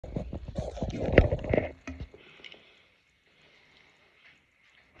Hi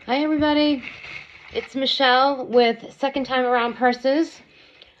everybody, it's Michelle with Second Time Around Purses.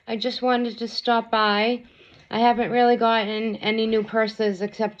 I just wanted to stop by. I haven't really gotten any new purses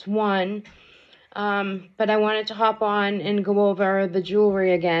except one, but I wanted to hop on and go over the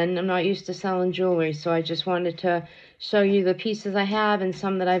jewelry again. I'm not used to selling jewelry, so I just wanted to show you the pieces I have and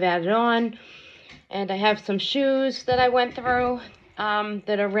some that I've added on. And I have some shoes that I went through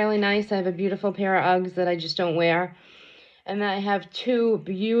that are really nice. I have a beautiful pair of Uggs that I just don't wear. And then I have two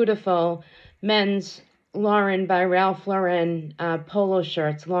beautiful men's Lauren by Ralph Lauren polo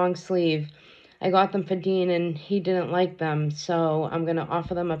shirts, long sleeve. I got them for Dean and he didn't like them, so I'm going to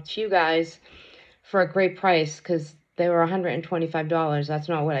offer them up to you guys for a great price because they were $125. That's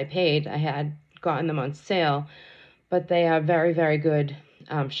not what I paid. I had gotten them on sale, but they are very, very good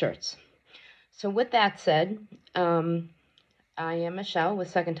shirts. So with that said, I am Michelle with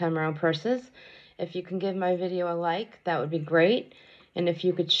Second Time Around Purses. If you can give my video a like, that would be great. And if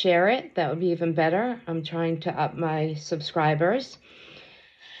you could share it, that would be even better. I'm trying to up my subscribers.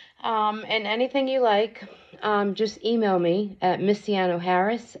 And anything you like, just email me at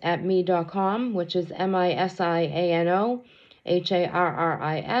missianoharris@me.com, which is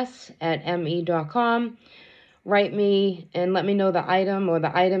missianoharris@me.com. Write me and let me know the item or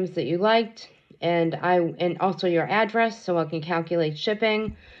the items that you liked, and also your address so I can calculate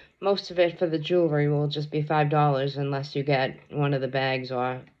shipping. Most of it for the jewelry will just be $5 unless you get one of the bags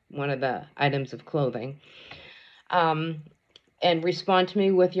or one of the items of clothing. And respond to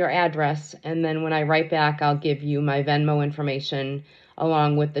me with your address, and then when I write back, I'll give you my Venmo information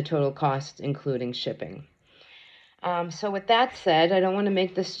along with the total cost, including shipping. So with that said, I don't want to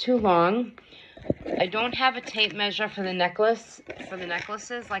make this too long. I don't have a tape measure for the necklaces.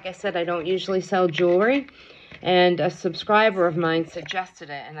 Like I said, I don't usually sell jewelry. And a subscriber of mine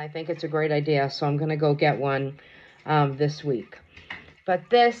suggested it, and I think it's a great idea, so I'm going to go get one this week. But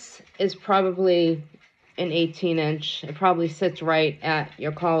this is probably an 18-inch. It probably sits right at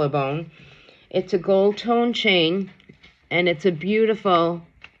your collarbone. It's a gold tone chain, and it's a beautiful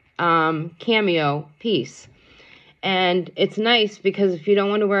cameo piece. And it's nice because if you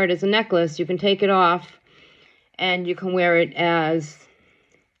don't want to wear it as a necklace, you can take it off and you can wear it as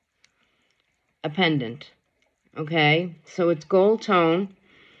a pendant. Okay, so it's gold tone.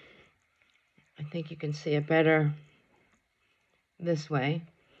 I think you can see it better this way.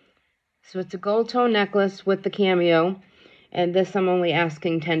 So it's a gold tone necklace with the cameo, and this I'm only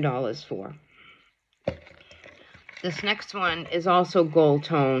asking $10 for. This next one is also gold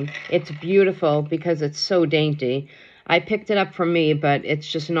tone. It's beautiful because it's so dainty. I picked it up for me, but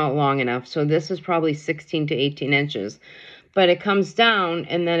it's just not long enough. So this is probably 16 to 18 inches. But it comes down,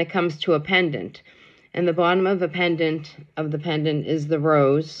 and then it comes to a pendant. And the bottom of the pendant is the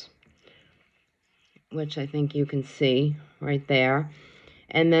rose, which I think you can see right there.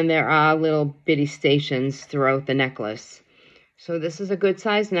 And then there are little bitty stations throughout the necklace. So this is a good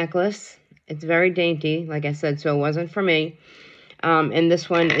size necklace. It's very dainty, like I said, so it wasn't for me. And this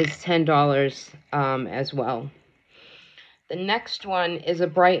one is $10 as well. The next one is a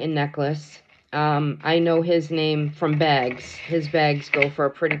Brighton necklace. I know his name from bags. His bags go for a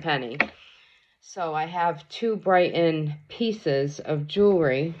pretty penny. So I have two Brighton pieces of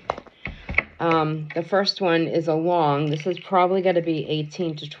jewelry. The first one is a long. This is probably going to be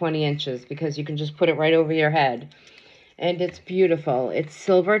 18 to 20 inches because you can just put it right over your head. And it's beautiful. It's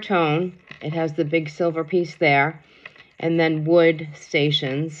silver tone. It has the big silver piece there. And then wood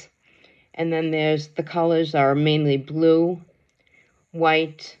stations. And then there's the colors are mainly blue,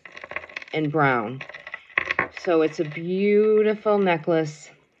 white, and brown. So it's a beautiful necklace.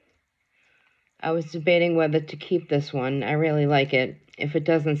 I was debating whether to keep this one. I really like it. If it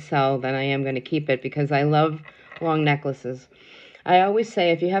doesn't sell, then I am going to keep it because I love long necklaces. I always say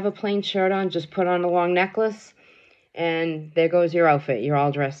if you have a plain shirt on, just put on a long necklace, and there goes your outfit. You're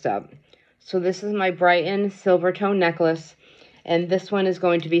all dressed up. So this is my Brighton silver tone necklace, and this one is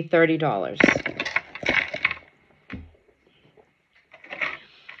going to be $30.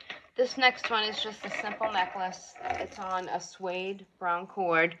 This next one is just a simple necklace. It's on a suede brown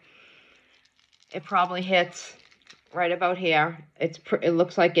cord. It probably hits right about here. It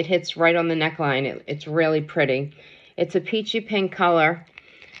looks like it hits right on the neckline. It's really pretty. It's a peachy pink color.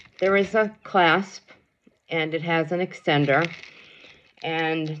 There is a clasp, and it has an extender.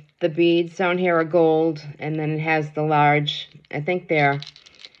 And the beads down here are gold, and then it has the large, I think they're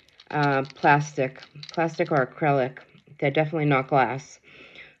plastic or acrylic. They're definitely not glass.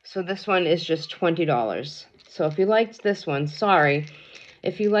 So this one is just $20. So if you liked this one, sorry.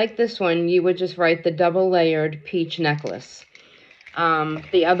 If you like this one, you would just write the double-layered peach necklace.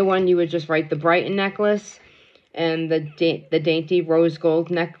 The other one, you would just write the Brighton necklace. And the dainty rose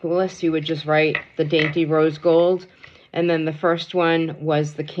gold necklace, you would just write the dainty rose gold. And then the first one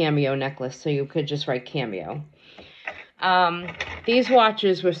was the cameo necklace, so you could just write cameo. These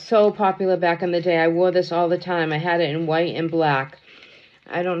watches were so popular back in the day. I wore this all the time. I had it in white and black.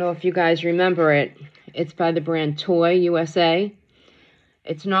 I don't know if you guys remember it. It's by the brand Toy USA.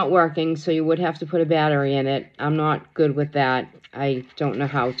 It's not working, so you would have to put a battery in it. I'm not good with that. I don't know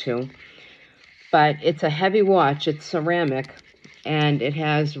how to. But it's a heavy watch. It's ceramic, and it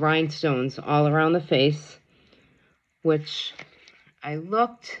has rhinestones all around the face, which I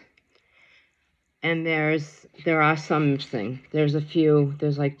looked, and there are some missing. There's a few.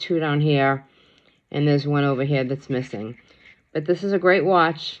 There's like 2 down here, and there's 1 over here that's missing. But this is a great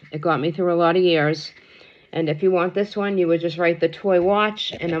watch. It got me through a lot of years. And if you want this one, you would just write the toy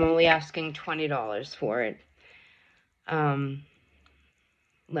watch, and I'm only asking $20 for it.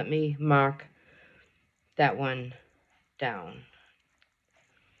 Let me mark that one down.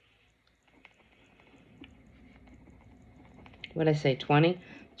 What did I say, 20?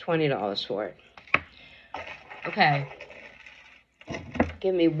 $20 for it. Okay.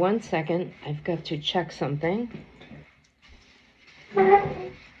 Give me 1 second. I've got to check something.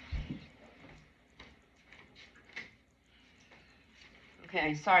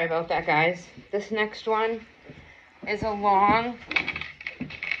 Okay, sorry about that, guys. This next one is a long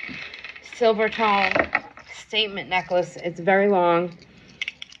silver tone statement necklace. It's very long.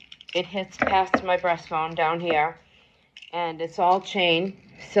 It hits past my breastbone down here. And it's all chain,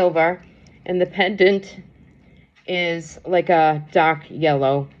 silver. And the pendant is like a dark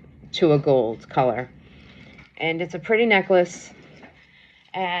yellow to a gold color. And it's a pretty necklace.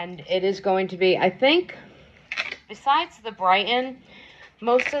 And it is going to be, I think, besides the Brighton,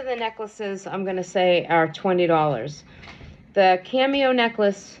 most of the necklaces, I'm going to say, are $20. The cameo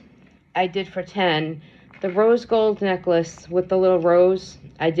necklace I did for $10. The rose gold necklace with the little rose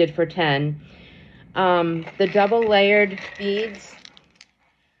I did for $10. The double layered beads,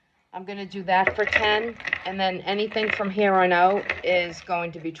 I'm going to do that for $10. And then anything from here on out is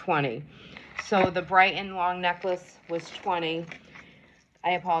going to be $20. So the Brighton long necklace was $20.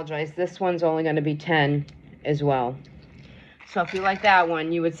 I apologize. This one's only going to be $10 as well. So if you like that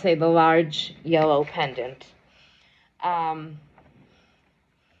one, you would say the large yellow pendant. And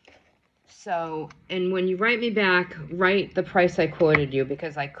when you write me back, write the price I quoted you,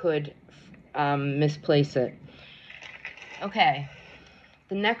 because I could misplace it. Okay,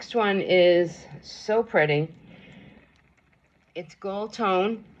 the next one is so pretty. It's gold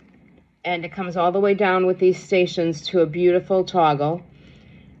tone, and it comes all the way down with these stations to a beautiful toggle.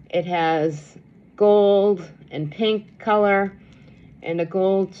 It has gold and pink color and a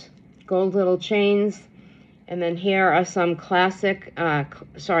gold little chains. And then here are some classic,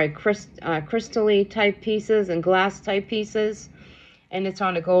 crystal-y type pieces and glass type pieces. And it's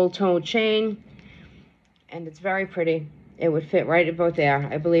on a gold tone chain. And it's very pretty. It would fit right about there.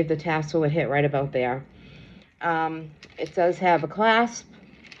 I believe the tassel would hit right about there. It does have a clasp,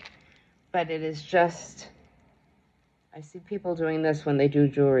 but it is just, I see people doing this when they do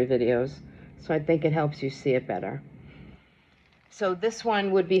jewelry videos. So I think it helps you see it better. So this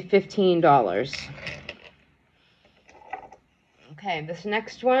one would be $15. Okay, this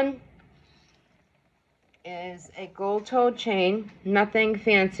next one is a gold-toed chain. Nothing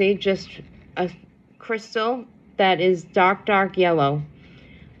fancy, just a crystal that is dark yellow.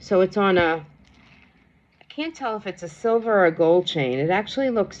 So it's on a, I can't tell if it's a silver or a gold chain. It actually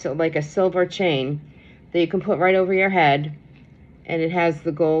looks like a silver chain that you can put right over your head. And it has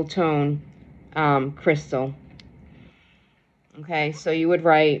the gold tone crystal. Okay, so you would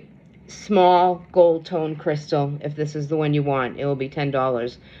write small gold tone crystal if this is the one you want. It will be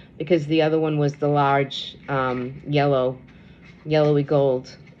 $10 because the other one was the large yellowy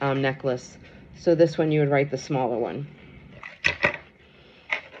gold necklace. So this one you would write the smaller one.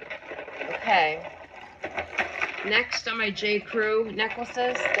 Okay. Next are my J. Crew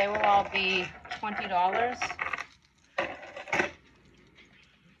necklaces. They will all be $20.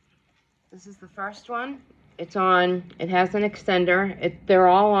 This is the first one. It has an extender. They're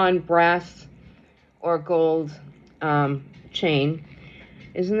all on brass or gold chain.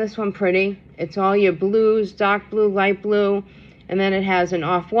 Isn't this one pretty? It's all your blues, dark blue, light blue, and then it has an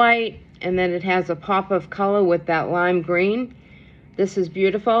off-white, and then it has a pop of color with that lime green. This is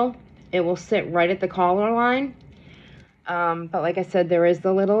beautiful. It will sit right at the collar line. But like I said, there is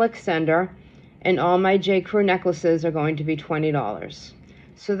the little extender, and all my J. Crew necklaces are going to be $20.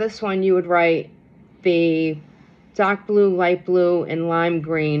 So this one you would write the dark blue, light blue, and lime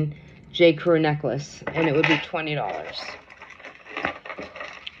green J. Crew necklace, and it would be $20.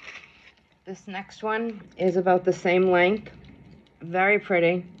 This next one is about the same length. Very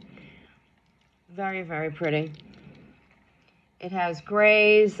pretty. Very, very pretty. It has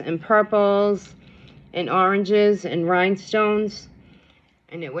grays and purples and oranges and rhinestones.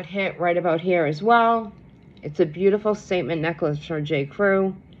 And it would hit right about here as well. It's a beautiful statement necklace for J.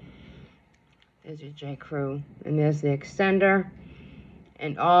 Crew. There's your J. Crew. And there's the extender.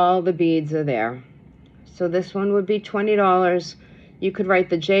 And all the beads are there. So this one would be $20. You could write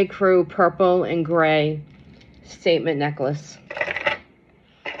the J. Crew purple and gray statement necklace.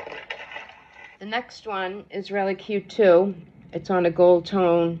 The next one is really cute too. It's on a gold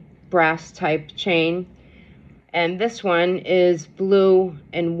tone brass type chain. And this one is blue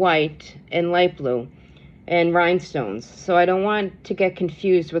and white and light blue and rhinestones. So I don't want to get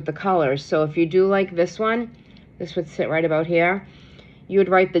confused with the colors. So if you do like this one, this would sit right about here. You would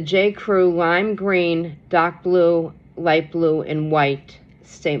write the J. Crew lime green, dark blue, light blue, and white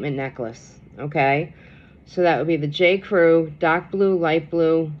statement necklace. Okay? So that would be the J. Crew dark blue, light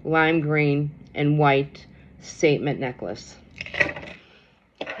blue, lime green, and white statement necklace.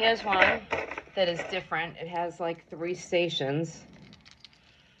 Here's one that is different. It has like 3 stations.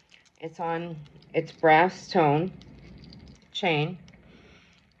 It's brass tone chain.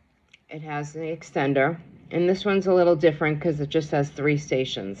 It has the extender. And this one's a little different because it just has 3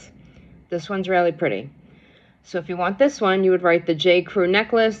 stations. This one's really pretty. So if you want this one, you would write the J. Crew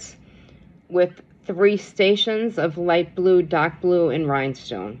necklace with 3 stations of light blue, dark blue, and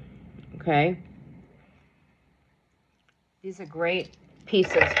rhinestone. Okay? These are great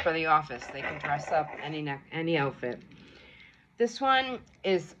pieces for the office. They can dress up any outfit. This one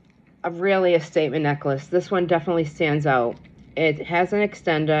is really a statement necklace. This one definitely stands out. It has an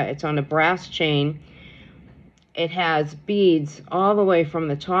extender. It's on a brass chain. It has beads all the way from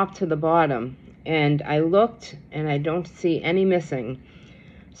the top to the bottom. And I looked and I don't see any missing.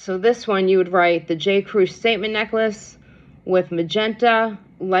 So this one you would write the J. Crew statement necklace with magenta,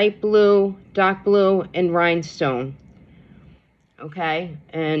 light blue, dark blue, and rhinestone. Okay,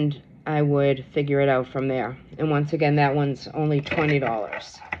 and I would figure it out from there. And once again, that one's only $20.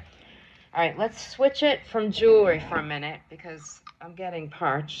 All right, let's switch it from jewelry for a minute because I'm getting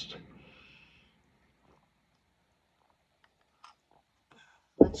parched.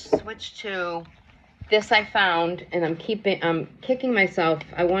 Let's switch to this I found, and I'm kicking myself.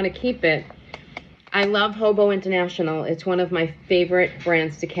 I want to keep it. I love Hobo International. It's one of my favorite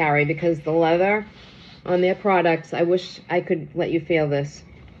brands to carry because the leather on their products, I wish I could let you feel this.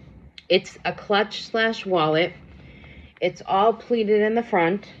 It's a clutch/wallet. It's all pleated in the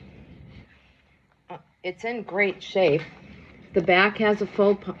front. It's in great shape. The back has a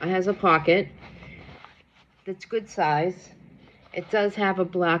pocket that's good size. It does have a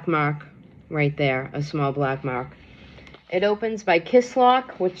black mark right there, a small black mark. It opens by kiss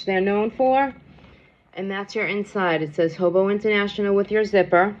lock, which they're known for, and that's your inside. It says Hobo International with your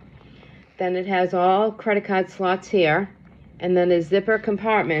zipper. Then it has all credit card slots here, and then a zipper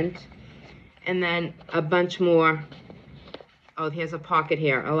compartment, and then a bunch more. Oh, here's a pocket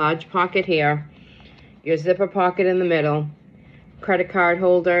here, a large pocket here, your zipper pocket in the middle, credit card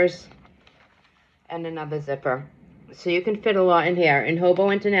holders, and another zipper. So you can fit a lot in here. And Hobo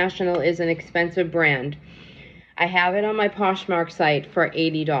International is an expensive brand. I have it on my Poshmark site for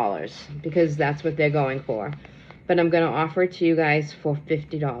 $80 because that's what they're going for. But I'm going to offer it to you guys for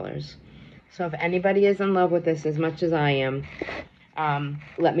 $50. So if anybody is in love with this as much as I am,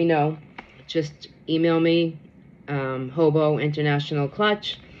 let me know. Just email me, Hobo International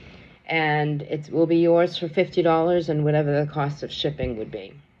Clutch, and it will be yours for $50 and whatever the cost of shipping would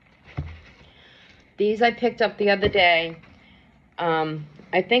be. These I picked up the other day.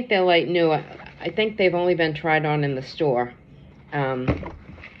 I think they're like new. I think they've only been tried on in the store.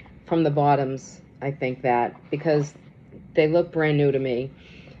 From the bottoms, I think that, because they look brand new to me.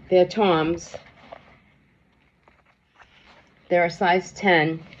 They're Toms. They're a size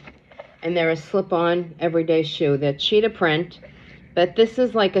 10, and they're a slip-on everyday shoe. They're cheetah print, but this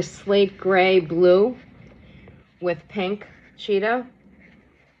is like a slate gray blue with pink cheetah.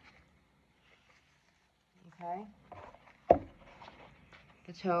 Okay.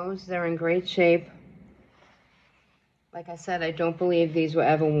 The toes, they're in great shape. Like I said, I don't believe these were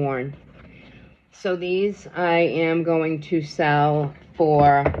ever worn. So these I am going to sell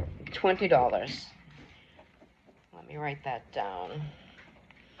for $20. Let me write that down.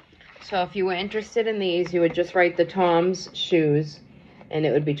 So if you were interested in these, you would just write the Toms shoes, and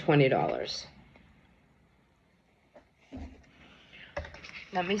it would be $20.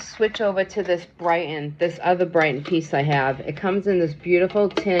 Let me switch over to this other Brighton piece I have. It comes in this beautiful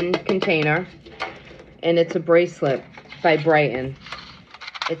tin container, and it's a bracelet by Brighton.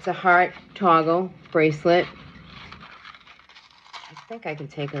 It's a heart toggle bracelet. I think I can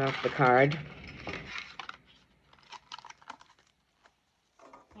take it off the card.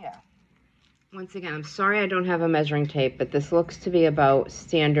 Yeah. Once again, I'm sorry I don't have a measuring tape, but this looks to be about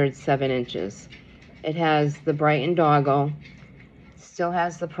standard 7 inches. It has the Brighton doggle. Still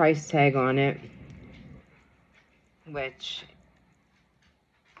has the price tag on it, which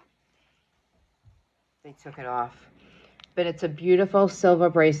they took it off. But it's a beautiful silver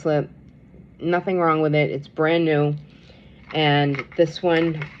bracelet. Nothing wrong with it. It's brand new. And this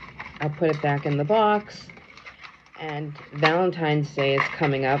one, I'll put it back in the box. And Valentine's Day is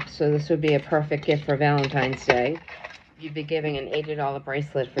coming up, so this would be a perfect gift for Valentine's Day. You'd be giving an $80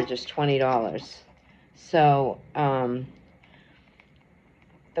 bracelet for just $20. So,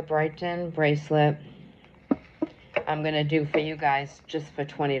 the Brighton bracelet, I'm going to do for you guys just for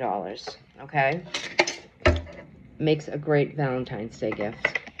 $20, okay? Makes a great Valentine's Day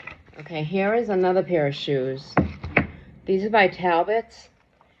gift. Okay, here is another pair of shoes. These are by Talbots.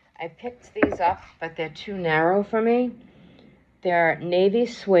 I picked these up, but they're too narrow for me. They're navy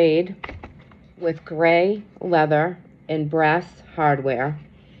suede with gray leather and brass hardware.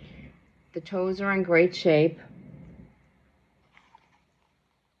 The toes are in great shape.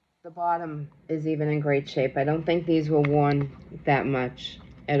 The bottom is even in great shape. I don't think these were worn that much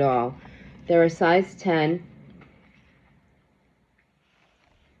at all. They're a size 10.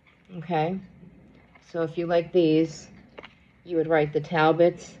 Okay, so if you like these, you would write the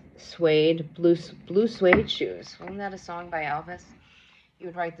Talbots suede, blue suede shoes. Wasn't that a song by Elvis? You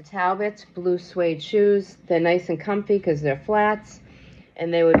would write the Talbots blue suede shoes. They're nice and comfy because they're flats,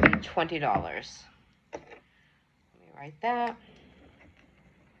 and they would be $20. Let me write that.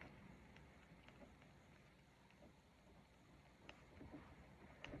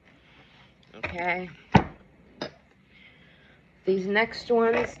 Okay. These next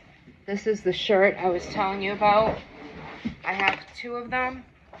ones, this is the shirt I was telling you about. I have 2 of them.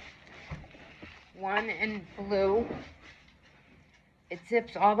 One in blue. It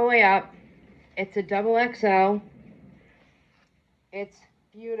zips all the way up. It's a double XL. It's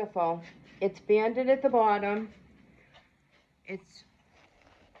beautiful. It's banded at the bottom. It's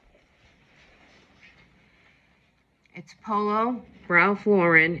Polo, Ralph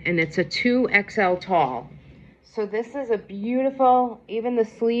Lauren, and it's a 2XL tall. So this is a beautiful, even the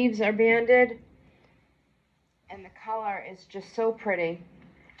sleeves are banded, and the color is just so pretty,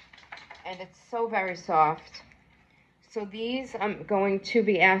 and it's so very soft. So these I'm going to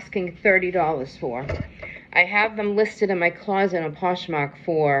be asking $30 for. I have them listed in my closet on Poshmark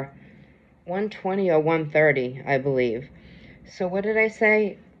for $120 or $130, I believe. So what did I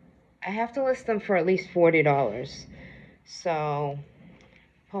say? I have to list them for at least $40. So,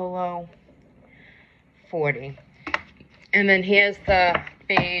 Polo, 40. And then here's the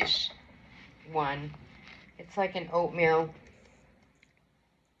beige one. It's like an oatmeal.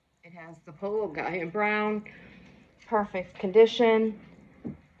 It has the Polo guy in brown. Perfect condition.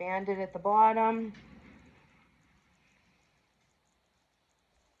 Banded at the bottom.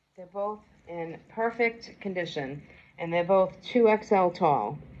 They're both in perfect condition. And they're both 2XL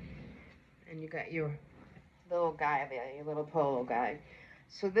tall. And you got your little guy there, your little Polo guy.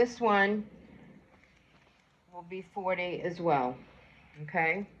 So this one will be $40 as well.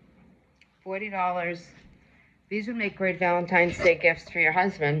 Okay? $40. These would make great Valentine's Day gifts for your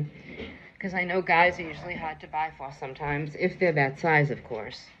husband, because I know guys are usually hard to buy for sometimes, if they're that size, of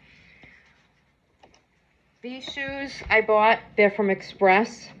course. These shoes I bought, they're from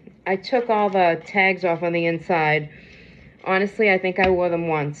Express. I took all the tags off on the inside. Honestly, I think I wore them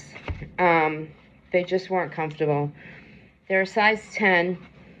once. They just weren't comfortable. They're a size 10.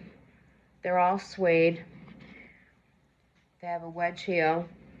 They're all suede. They have a wedge heel.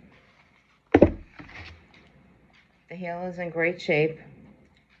 The heel is in great shape.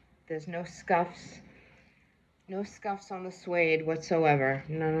 There's no scuffs. No scuffs on the suede whatsoever.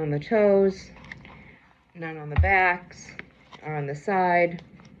 None on the toes. None on the backs or on the side.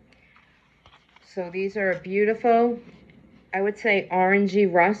 So these are a beautiful, I would say orangey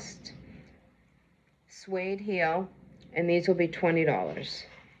rust suede heel, and these will be $20.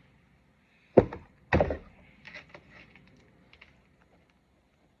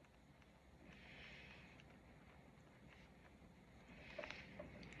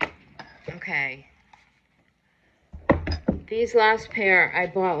 Okay. These last pair I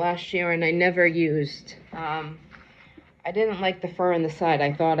bought last year and I never used. I didn't like the fur on the side.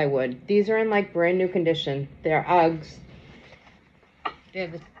 I thought I would. These are in like brand new condition. They're Uggs. They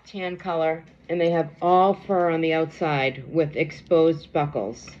have the tan color, and they have all fur on the outside with exposed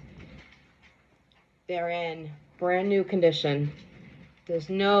buckles. They're in brand new condition. There's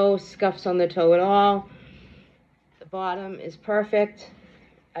no scuffs on the toe at all. The bottom is perfect.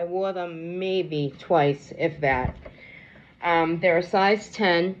 I wore them maybe twice, if that. They're a size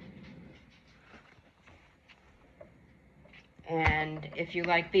 10. And if you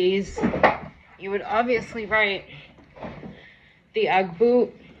like these, you would obviously write the Ugg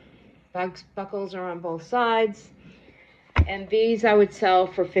boot. Buckles are on both sides. And these I would sell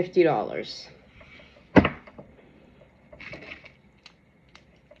for $50.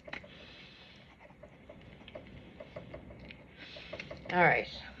 All right.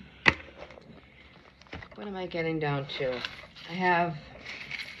 What am I getting down to? I have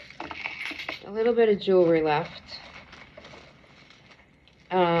a little bit of jewelry left.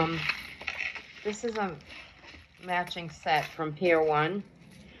 This is a matching set from Pier 1.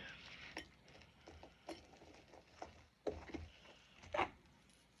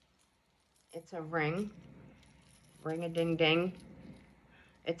 It's a ring-a-ding-ding.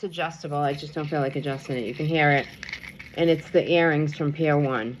 It's adjustable. I just don't feel like adjusting it. You can hear it. And it's the earrings from Pier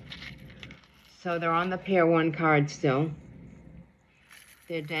 1. So they're on the Pier 1 card still.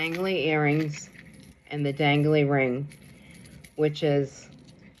 They're dangly earrings and the dangly ring, which is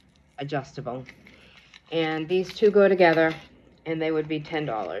adjustable. And these two go together, and they would be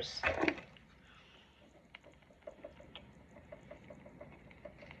 $10.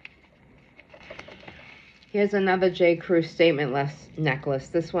 Here's another J. Crew statement necklace.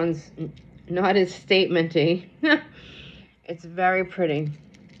 This one's not as statementy. It's very pretty.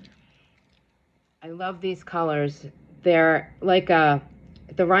 I love these colors. They're like the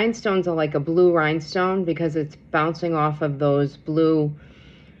rhinestones are like a blue rhinestone because it's bouncing off of those blue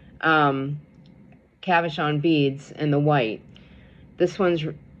cabochon beads and the white. This one's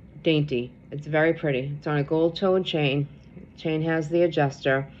dainty. It's very pretty. It's on a gold-toed chain. Chain has the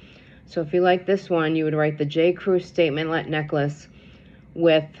adjuster. So if you like this one, you would write the J. Crew statement necklace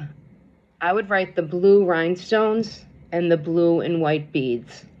with, I would write the blue rhinestones and the blue and white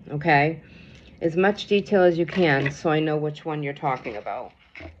beads, okay? As much detail as you can so I know which one you're talking about.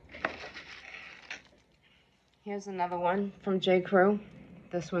 Here's another one from J. Crew.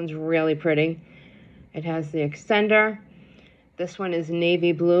 This one's really pretty. It has the extender. This one is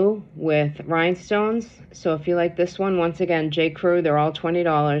navy blue with rhinestones. So if you like this one, once again, J. Crew, they're all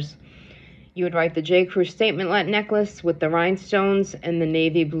 $20. You would write the J. Crew statement necklace with the rhinestones and the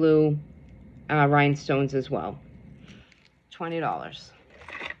navy blue rhinestones as well. $20.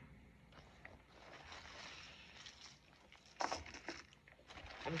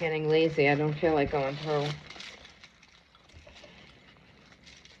 I'm getting lazy. I don't feel like going through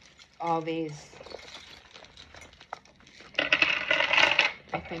all these.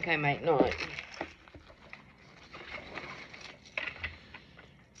 I think I might not.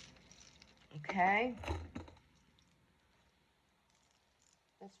 Okay.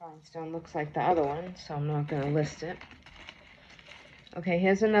 This rhinestone looks like the other one, so I'm not going to list it. Okay,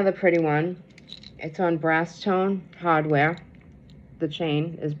 here's another pretty one. It's on brass tone hardware. The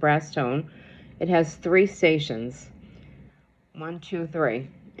chain is brass tone. It has 3 stations. 1, 2, 3.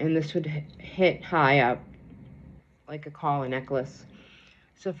 And this would hit high up like a collar necklace.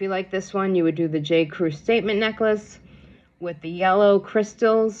 So if you like this one, you would do the J. Crew statement necklace with the yellow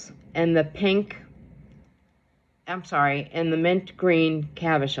crystals and the pink, and the mint green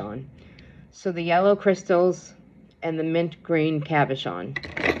cabochon. So the yellow crystals and the mint green cabochon.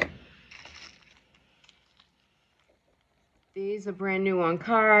 These are brand new on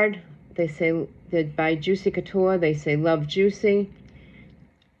card. They say they're by Juicy Couture. They say love Juicy.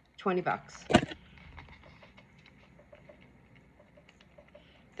 $20.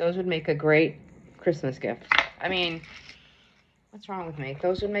 Those would make a great Christmas gift. I mean, what's wrong with me?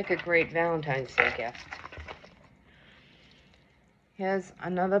 Those would make a great Valentine's Day gift. Here's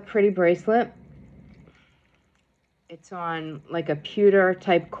another pretty bracelet. It's on like a pewter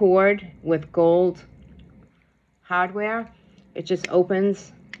type cord with gold hardware. It just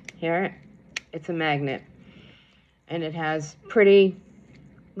opens here. It's a magnet. And it has pretty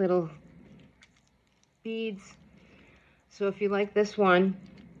little beads. So if you like this one,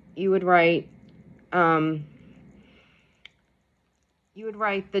 you would write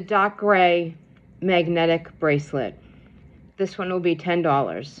the dark gray magnetic bracelet. This one will be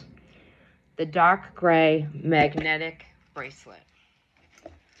 $10. The dark gray magnetic bracelet.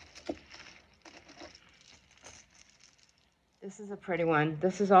 This is a pretty one.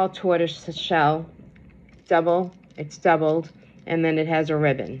 This is all tortoise shell. It's doubled, and then it has a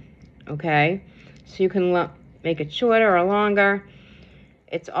ribbon, okay? So you can make it shorter or longer.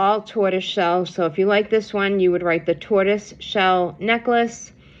 It's all tortoise shell, so if you like this one, you would write the tortoise shell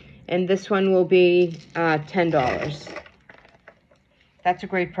necklace, and this one will be $10. That's a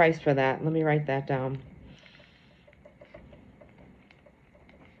great price for that. Let me write that down.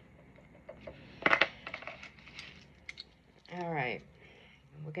 All right,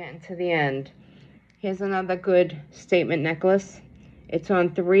 we're getting to the end. Here's another good statement necklace. It's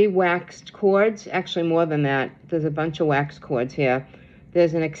on 3 waxed cords, actually more than that. There's a bunch of waxed cords here.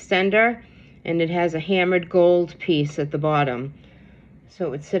 There's an extender, and it has a hammered gold piece at the bottom. So it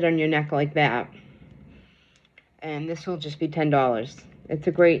would sit on your neck like that. And this will just be $10. It's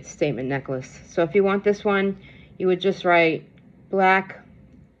a great statement necklace. So if you want this one, you would just write black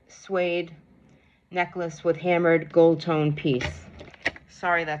suede necklace with hammered gold tone piece.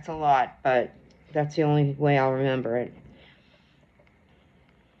 Sorry, that's a lot, but that's the only way I'll remember it.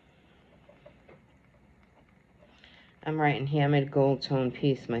 I'm writing hammered gold tone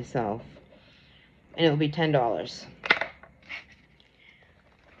piece myself. And it will be $10.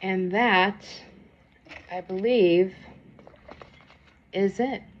 And that, I believe, is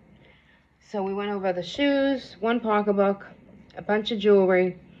it. So we went over the shoes, 1 pocketbook, a bunch of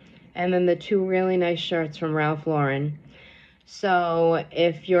jewelry, and then the 2 really nice shirts from Ralph Lauren. So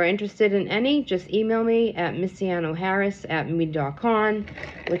if you're interested in any, just email me at missianoharris@me.com,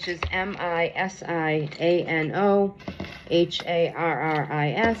 which is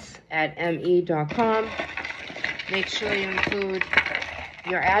MISIANOHARRIS@me.com. Make sure you include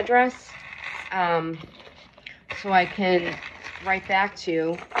your address so I can write back to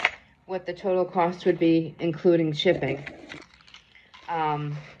you what the total cost would be, including shipping.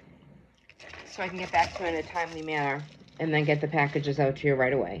 So I can get back to you in a timely manner and then get the packages out to you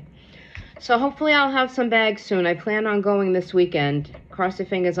right away. So hopefully I'll have some bags soon. I plan on going this weekend. Cross your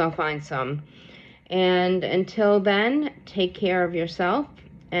fingers I'll find some. And until then, take care of yourself,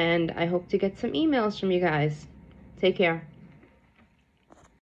 and I hope to get some emails from you guys. Take care.